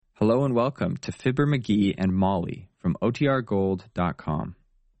Hello and welcome to Fibber McGee and Molly from OTRGold.com.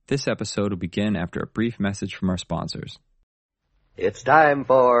 This episode will begin after a brief message from our sponsors. It's time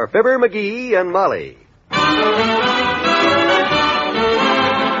for Fibber McGee and Molly.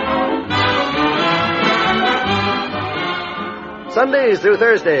 Sundays through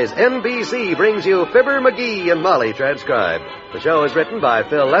Thursdays, NBC brings you Fibber McGee and Molly transcribed. The show is written by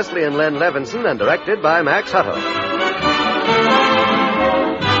Phil Leslie and Len Levinson and directed by Max Hutto.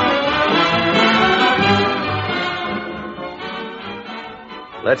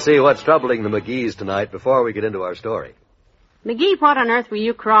 Let's see what's troubling the McGees tonight before we get into our story. McGee, what on earth were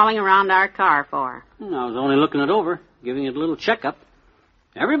you crawling around our car for? I was only looking it over, giving it a little checkup.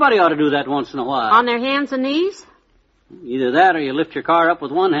 Everybody ought to do that once in a while. On their hands and knees? Either that or you lift your car up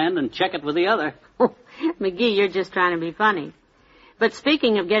with one hand and check it with the other. Oh, McGee, you're just trying to be funny. But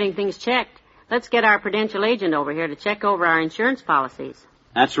speaking of getting things checked, let's get our Prudential agent over here to check over our insurance policies.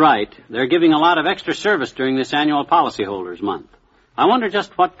 That's right. They're giving a lot of extra service during this annual Policyholders Month. I wonder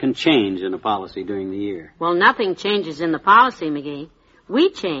just what can change in a policy during the year. Well, nothing changes in the policy, McGee.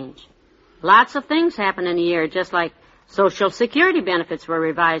 We change. Lots of things happen in a year, just like Social Security benefits were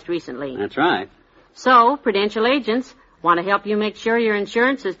revised recently. That's right. So, Prudential agents want to help you make sure your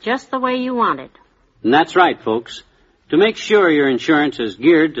insurance is just the way you want it. And that's right, folks. To make sure your insurance is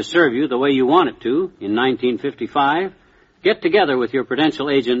geared to serve you the way you want it to in 1955, get together with your Prudential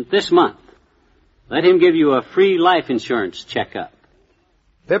agent this month. Let him give you a free life insurance checkup.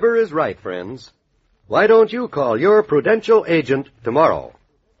 Fibber is right, friends. Why don't you call your Prudential agent tomorrow?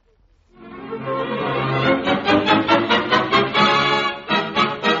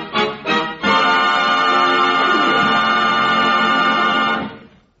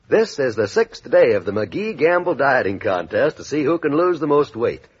 This is the 6th day of the McGee Gamble Dieting Contest to see who can lose the most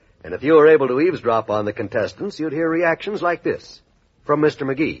weight. And if you were able to eavesdrop on the contestants, you'd hear reactions like this from Mr.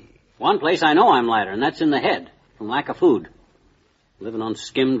 McGee. One place I know I'm lighter, and that's in the head, from lack of food. Living on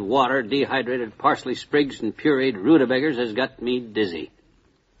skimmed water, dehydrated parsley sprigs, and pureed rutabagas has got me dizzy.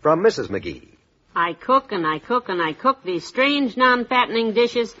 From Mrs. McGee. I cook and I cook and I cook these strange non-fattening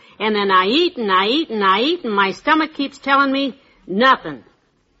dishes, and then I eat and I eat and I eat, and my stomach keeps telling me nothing.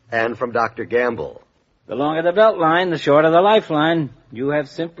 And from Dr. Gamble. The longer the belt line, the shorter the lifeline. You have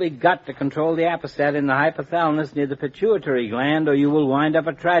simply got to control the apostat in the hypothalamus near the pituitary gland, or you will wind up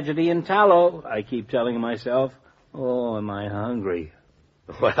a tragedy in tallow, I keep telling myself. Oh, am I hungry?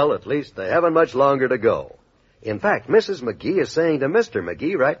 Well, at least they haven't much longer to go. In fact, Mrs. McGee is saying to Mr.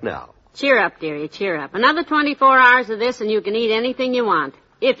 McGee right now. Cheer up, dearie, cheer up. Another 24 hours of this and you can eat anything you want,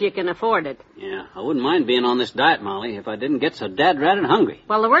 if you can afford it. Yeah, I wouldn't mind being on this diet, Molly, if I didn't get so dad-ratted hungry.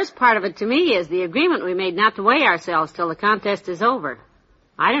 Well, the worst part of it to me is the agreement we made not to weigh ourselves till the contest is over.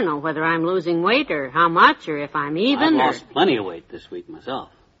 I don't know whether I'm losing weight or how much or if I'm even. I've lost plenty of weight this week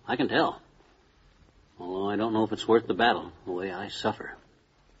myself. I can tell. Although I don't know if it's worth the battle, the way I suffer.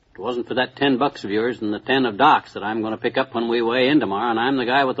 If it wasn't for that $10 of yours and the 10 of Doc's that I'm going to pick up when we weigh in tomorrow, and I'm the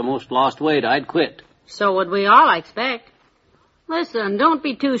guy with the most lost weight, I'd quit. So would we all, I expect. Listen, don't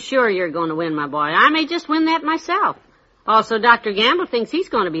be too sure you're going to win, my boy. I may just win that myself. Also, Dr. Gamble thinks he's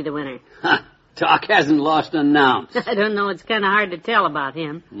going to be the winner. Doc hasn't lost an ounce. I don't know. It's kind of hard to tell about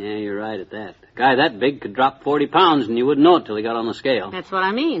him. Yeah, you're right at that. A guy that big could drop 40 pounds and you wouldn't know it till he got on the scale. That's what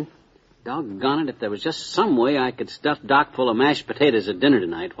I mean. Doggone it, if there was just some way I could stuff Doc full of mashed potatoes at dinner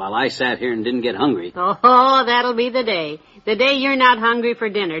tonight while I sat here and didn't get hungry. Oh, that'll be the day. The day you're not hungry for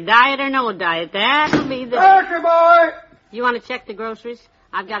dinner. Diet or no diet, that'll be the day. Grocery boy! You want to check the groceries?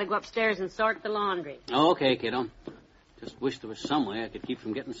 I've got to go upstairs and sort the laundry. Oh, okay, kiddo. Just wish there was some way I could keep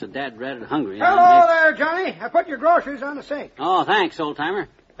from getting so dad-ratted hungry. Hello there, Johnny. I put your groceries on the sink. Oh, thanks, old-timer.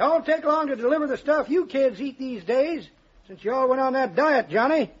 Don't take long to deliver the stuff you kids eat these days, since you all went on that diet,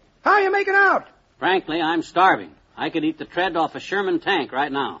 Johnny. How you making out? Frankly, I'm starving. I could eat the tread off a Sherman tank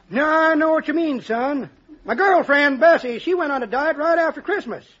right now. No, I know what you mean, son. My girlfriend, Bessie, she went on a diet right after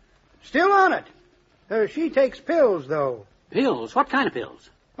Christmas. Still on it. She takes pills, though. Pills? What kind of pills?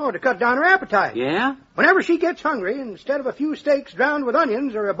 Oh, to cut down her appetite. Yeah? Whenever she gets hungry, instead of a few steaks drowned with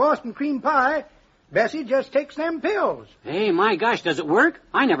onions or a Boston cream pie, Bessie just takes them pills. Hey, my gosh, does it work?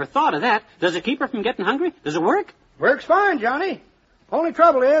 I never thought of that. Does it keep her from getting hungry? Does it work? Works fine, Johnny. Only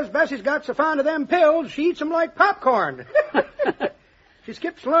trouble is, Bessie's got so fond of them pills, she eats them like popcorn. She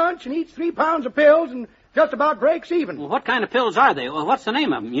skips lunch and eats 3 pounds of pills and just about breaks even. Well, what kind of pills are they? Well, what's the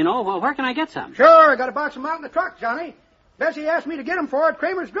name of them? You know, well, where can I get some? Sure, I got a box of them out in the truck, Johnny. Bessie asked me to get them for her at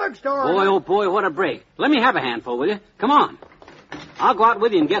Kramer's drugstore. Boy, oh boy, what a break. Let me have a handful, will you? Come on. I'll go out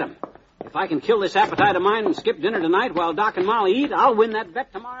with you and get them. If I can kill this appetite of mine and skip dinner tonight while Doc and Molly eat, I'll win that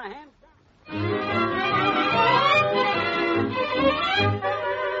bet tomorrow, hands down.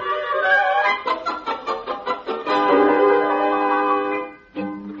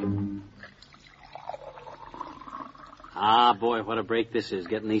 boy, what a break this is,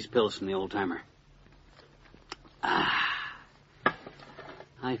 getting these pills from the old-timer. I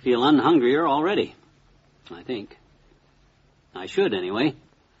feel unhungrier already, I think. I should, anyway.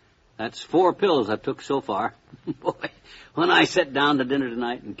 That's 4 pills I've took so far. Boy, when I sit down to dinner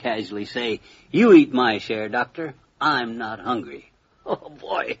tonight and casually say, "You eat my share, Doctor, I'm not hungry." Oh,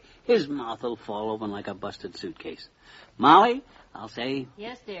 boy, his mouth will fall open like a busted suitcase. Molly, I'll say...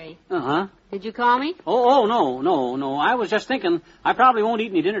 Yes, dearie. Uh-huh. Did you call me? Oh, no. I was just thinking I probably won't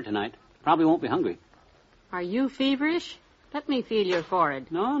eat any dinner tonight. Probably won't be hungry. Are you feverish? Let me feel your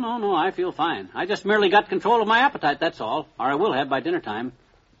forehead. No, I feel fine. I just merely got control of my appetite, that's all. Or I will have by dinner time,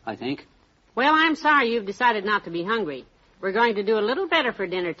 I think. Well, I'm sorry you've decided not to be hungry. We're going to do a little better for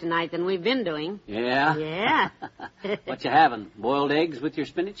dinner tonight than we've been doing. Yeah? Yeah. What you having? Boiled eggs with your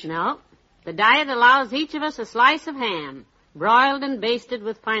spinach? No. The diet allows each of us a slice of ham, broiled and basted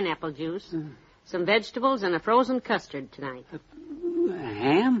with pineapple juice, some vegetables, and a frozen custard tonight.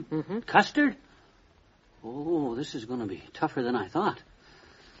 Ham? Mm-hmm. Custard? Oh, this is going to be tougher than I thought.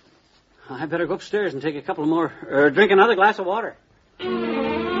 I better go upstairs and take a couple more, drink another glass of water.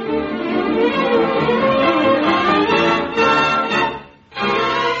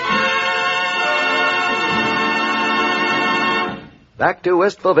 Back to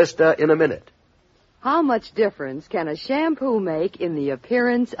Wistful Vista in a minute. How much difference can a shampoo make in the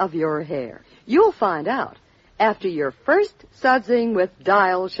appearance of your hair? You'll find out after your first sudsing with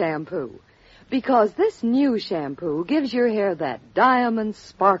Dial shampoo. Because this new shampoo gives your hair that diamond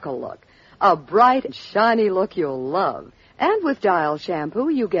sparkle look, a bright and shiny look you'll love. And with Dial shampoo,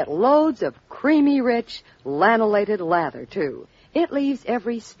 you get loads of creamy, rich, lanolated lather, too. It leaves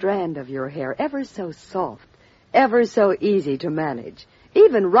every strand of your hair ever so soft, ever so easy to manage,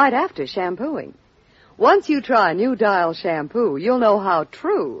 even right after shampooing. Once you try new Dial shampoo, you'll know how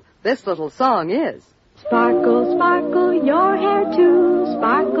true this little song is. Sparkle, sparkle, your hair too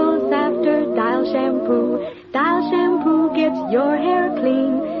sparkles after Dial shampoo. Dial shampoo gets your hair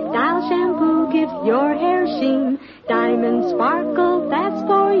clean. Dial shampoo gives your hair sheen. Diamond sparkle, that's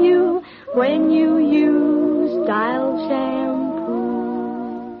for you when you use Dial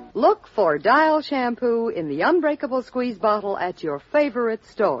shampoo. Look for Dial shampoo in the unbreakable squeeze bottle at your favorite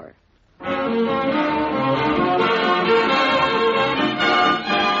store. I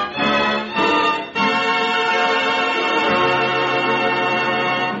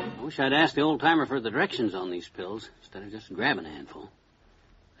wish I'd asked the old-timer for the directions on these pills instead of just grabbing a handful.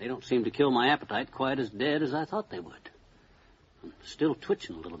 They don't seem to kill my appetite quite as dead as I thought they would. I'm still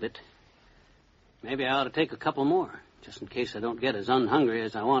twitching a little bit. Maybe I ought to take a couple more, just in case I don't get as unhungry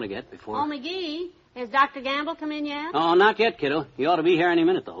as I want to get before... Oh, McGee, has Dr. Gamble come in yet? Oh, not yet, kiddo. He ought to be here any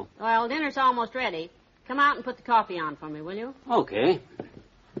minute, though. Well, dinner's almost ready. Come out and put the coffee on for me, will you? Okay.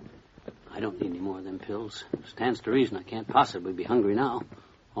 I don't need any more of them pills. Stands to reason I can't possibly be hungry now.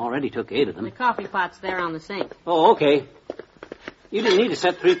 Already took 8 of them. The coffee pot's there on the sink. Oh, okay. You didn't need to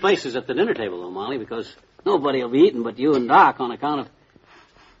set 3 places at the dinner table, though, Molly, because nobody will be eating but you and Doc on account of...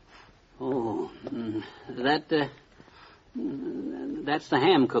 Oh, that's the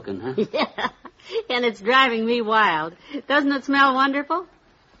ham cooking, huh? Yeah, and it's driving me wild. Doesn't it smell wonderful?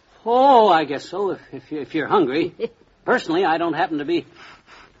 Oh, I guess so, if you're hungry. Personally, I don't happen to be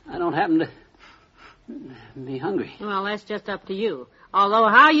hungry. Well, that's just up to you. Although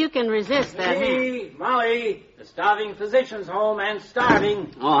how you can resist that ham. Hey, Molly, the starving physician's home and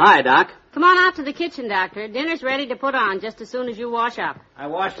starving. Oh, hi, Doc. Come on out to the kitchen, Doctor. Dinner's ready to put on just as soon as you wash up. I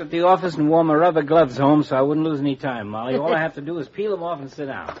washed at the office and wore my rubber gloves home so I wouldn't lose any time, Molly. All I have to do is peel them off and sit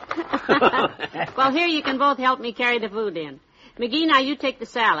down. Well, here you can both help me carry the food in. McGee, now you take the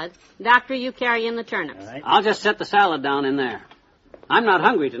salad. Doctor, you carry in the turnips. All right. I'll just set the salad down in there. I'm not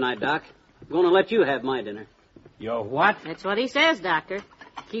hungry tonight, Doc. I'm going to let you have my dinner. Your what? That's what he says, Doctor.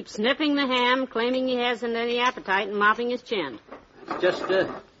 Keeps sniffing the ham, claiming he hasn't any appetite, and mopping his chin. Just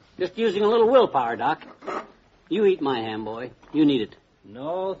using a little willpower, Doc. You eat my ham, boy. You need it.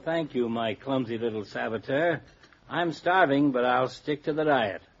 No, thank you, my clumsy little saboteur. I'm starving, but I'll stick to the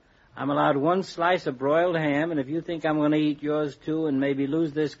diet. I'm allowed 1 slice of broiled ham, and if you think I'm going to eat yours, too, and maybe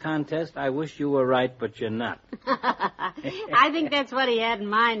lose this contest, I wish you were right, but you're not. I think that's what he had in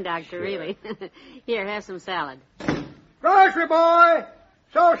mind, Doctor, Sure. really. Here, have some salad. Grocery boy!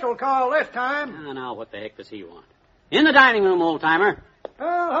 Social call this time. Now, what the heck does he want? In the dining room, old-timer.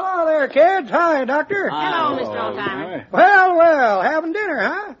 Well, hello there, kids. Hi, Doctor. Hello, Mr. Oldtimer. Well, having dinner,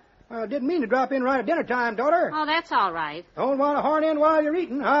 huh? Well, didn't mean to drop in right at dinner time, daughter. Oh, that's all right. Don't want to horn in while you're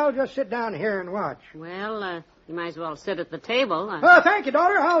eating. I'll just sit down here and watch. Well, you might as well sit at the table. Thank you,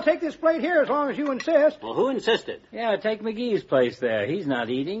 daughter. I'll take this plate here as long as you insist. Well, who insisted? Yeah, take McGee's place there. He's not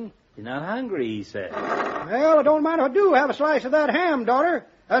eating. You're not hungry, he said. Well, I don't mind if I do have a slice of that ham, daughter.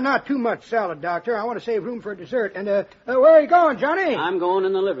 Not too much salad, Doctor. I want to save room for dessert. And, where are you going, Johnny? I'm going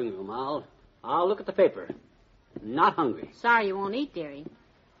in the living room. I'll look at the paper. Not hungry. Sorry you won't eat, dearie.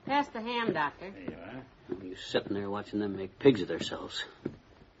 Pass the ham, Doctor. There you are. You sitting there watching them make pigs of themselves.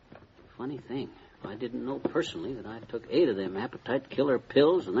 Funny thing. If I didn't know personally that I took 8 of them appetite killer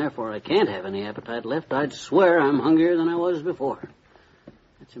pills and therefore I can't have any appetite left, I'd swear I'm hungrier than I was before.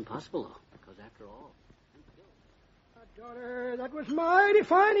 That's impossible, though, because after all... Daughter, that was mighty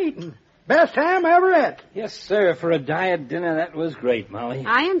fine eating. Best ham I ever ate. Yes, sir. For a diet dinner, that was great, Molly.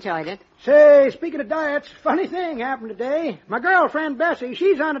 I enjoyed it. Say, speaking of diets, funny thing happened today. My girlfriend, Bessie,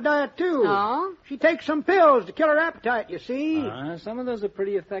 she's on a diet, too. Oh? She takes some pills to kill her appetite, you see. Some of those are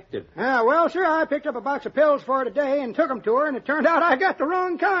pretty effective. Well, sir, I picked up a box of pills for her today and took them to her, and it turned out I got the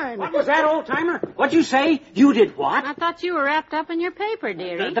wrong kind. What was that, old-timer? What'd you say? You did what? I thought you were wrapped up in your paper,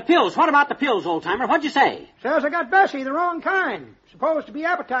 dearie. The pills. What about the pills, old-timer? What'd you say? Says I got Bessie the wrong kind. Supposed to be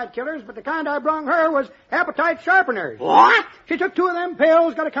appetite killers, but the kind I brung her was appetite sharpeners. What? She took 2 of them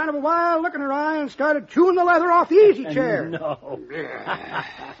pills, got a kind of a wild look in her eye, and started chewing the leather off the easy chair. No.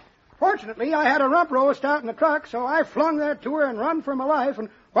 Fortunately, I had a rump roast out in the truck, so I flung that to her and run for my life, and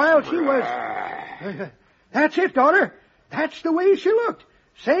while she was... That's it, daughter. That's the way she looked.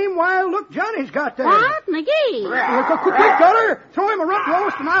 Same wild look Johnny's got there. What? McGee? Quick, daughter. Throw him a rump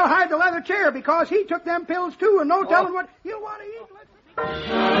roast, and I'll hide the leather chair, because he took them pills, too, and no telling what he'll want to eat.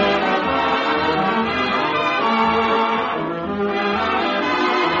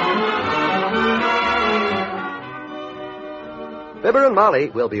 Fibber and Molly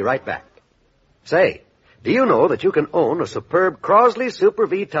will be right back. Say, do you know that you can own a superb Crosley Super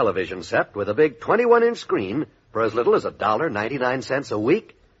V television set with a big 21-inch screen for as little as $1.99 a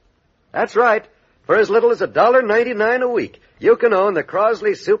week? That's right. For as little as $1.99 a week, you can own the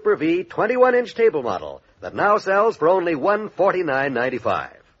Crosley Super V 21-inch table model that now sells for only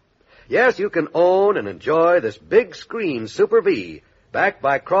 $149.95. Yes, you can own and enjoy this big screen Super V, backed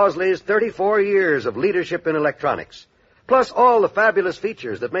by Crosley's 34 years of leadership in electronics, plus all the fabulous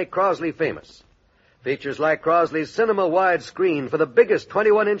features that make Crosley famous. Features like Crosley's cinema wide screen for the biggest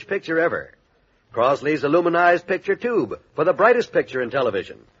 21-inch picture ever, Crosley's aluminized picture tube for the brightest picture in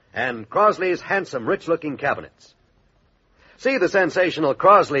television, and Crosley's handsome, rich-looking cabinets. See the sensational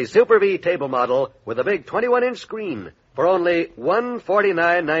Crosley Super V table model with a big 21-inch screen for only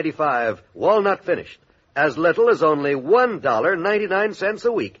 $149.95, walnut finished, as little as only $1.99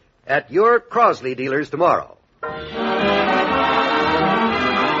 a week at your Crosley dealers tomorrow.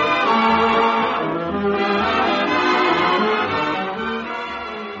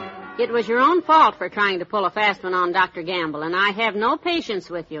 It was your own fault for trying to pull a fast one on Dr. Gamble, and I have no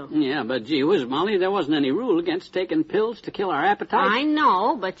patience with you. Yeah, but gee whiz, Molly, there wasn't any rule against taking pills to kill our appetite. I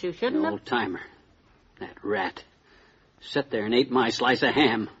know, but you shouldn't have... Old-timer. That rat. Sat there and ate my slice of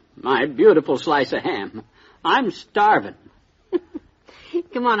ham. My beautiful slice of ham. I'm starving.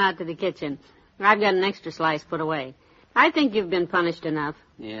 Come on out to the kitchen. I've got an extra slice put away. I think you've been punished enough.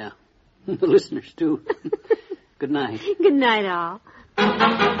 Yeah. The listeners, too. Good night. Good night, all.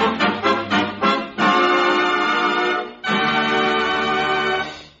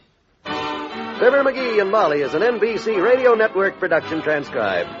 Fibber McGee and Molly is an NBC Radio Network production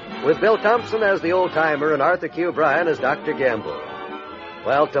transcribed, with Bill Thompson as the old-timer and Arthur Q. Bryan as Dr. Gamble.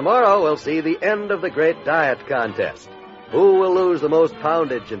 Well, tomorrow we'll see the end of the great diet contest. Who will lose the most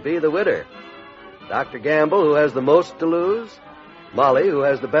poundage and be the winner? Dr. Gamble, who has the most to lose? Molly, who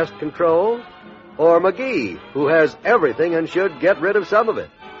has the best control? Or McGee, who has everything and should get rid of some of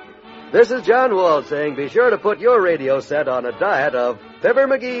it? This is John Wald saying be sure to put your radio set on a diet of Fibber,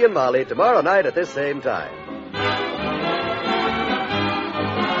 McGee, and Molly tomorrow night at this same time.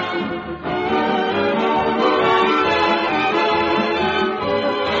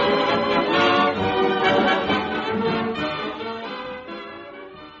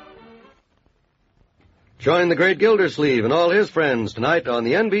 Join the great Gildersleeve and all his friends tonight on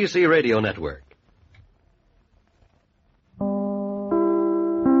the NBC Radio Network.